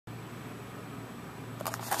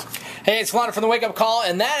Hey, it's Lana from the Wake Up Call,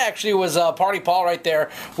 and that actually was Party Paul right there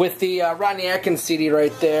with the Rodney Atkins CD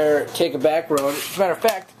right there, Take a Back Road. As a matter of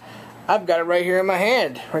fact, I've got it right here in my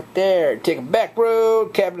hand, right there. Take a Back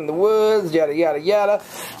Road, Cabin in the Woods, yada, yada, yada.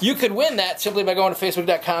 You could win that simply by going to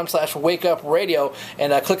Facebook.com/WakeUpRadio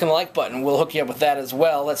and clicking the like button. We'll hook you up with that as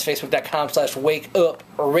well. That's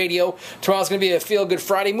Facebook.com/WakeUpRadio. Tomorrow's going to be a Feel Good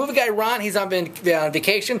Friday. Movie guy Ron, he's on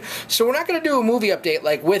vacation, so we're not going to do a movie update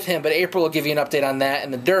like with him, but April will give you an update on that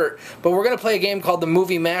in the dirt. But we're going to play a game called the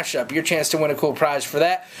Movie Mashup. Your chance to win a cool prize for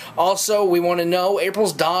that. Also, we want to know,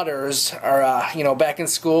 April's daughters are, back in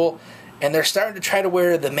school, and they're starting to try to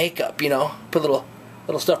wear the makeup, Put little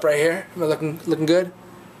stuff right here. Am I looking good?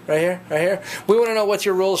 Right here. We want to know what's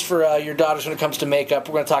your rules for your daughters when it comes to makeup.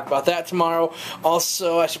 We're going to talk about that tomorrow.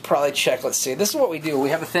 Also, I should probably check. Let's see. This is what we do. We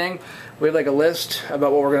have a thing. We have like a list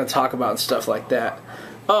about what we're going to talk about and stuff like that.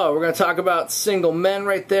 Oh, we're going to talk about single men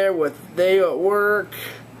right there with They at Work.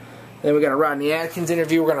 Then we got a Rodney Atkins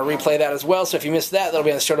interview. We're going to replay that as well. So if you missed that, that'll be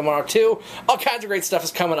on the show tomorrow too. All kinds of great stuff is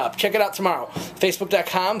coming up. Check it out tomorrow.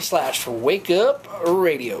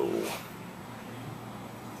 Facebook.com/WakeUpRadio.